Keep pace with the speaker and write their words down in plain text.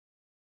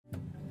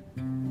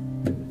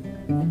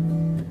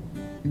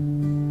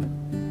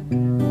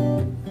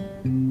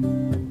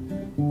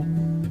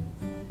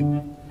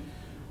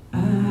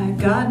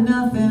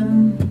got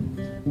nothing.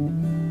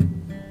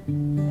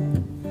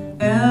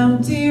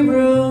 Empty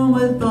room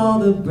with all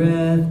the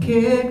breath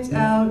kicked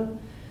out.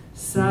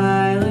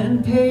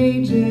 Silent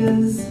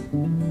pages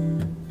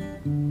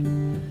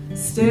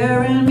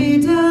staring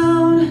me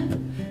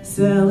down,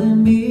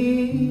 selling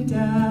me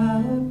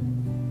doubt.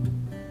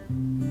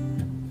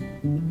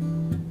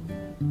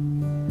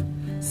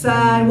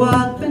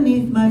 Sidewalk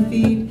beneath my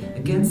feet,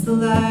 against the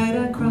light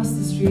I cross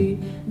the street.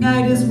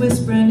 Night is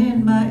whispering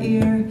in my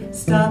ear,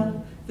 stop,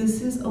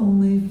 this is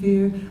only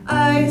fear.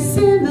 Ice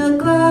in a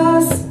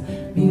glass,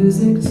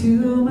 music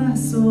to my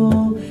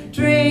soul.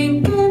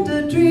 Drink and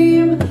a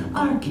dream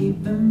are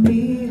keeping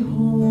me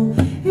whole.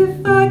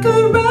 If I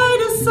could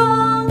write a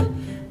song,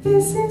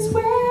 this is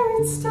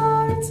where it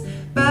starts.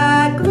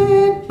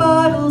 Backlit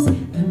bottles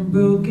and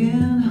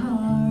broken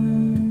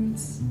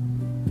hearts.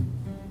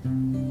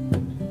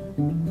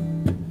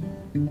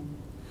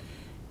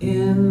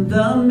 In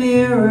the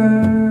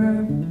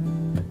mirror,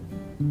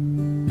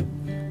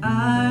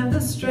 I'm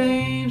the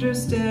stranger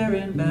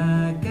staring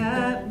back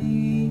at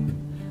me.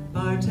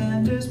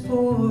 Bartenders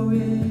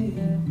pouring,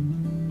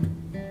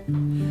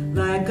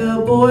 like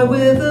a boy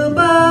with a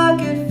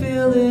bucket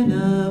filling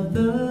up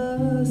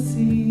the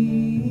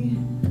sea.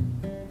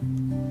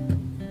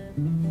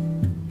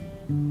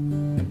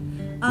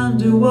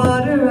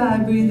 Underwater I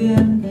breathe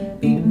in,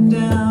 beaten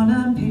down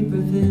I'm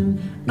paper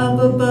thin. Up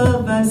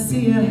above I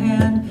see a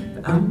hand,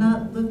 but I'm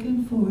not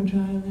looking for dry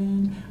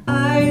land.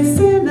 Ice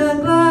in a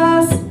glass.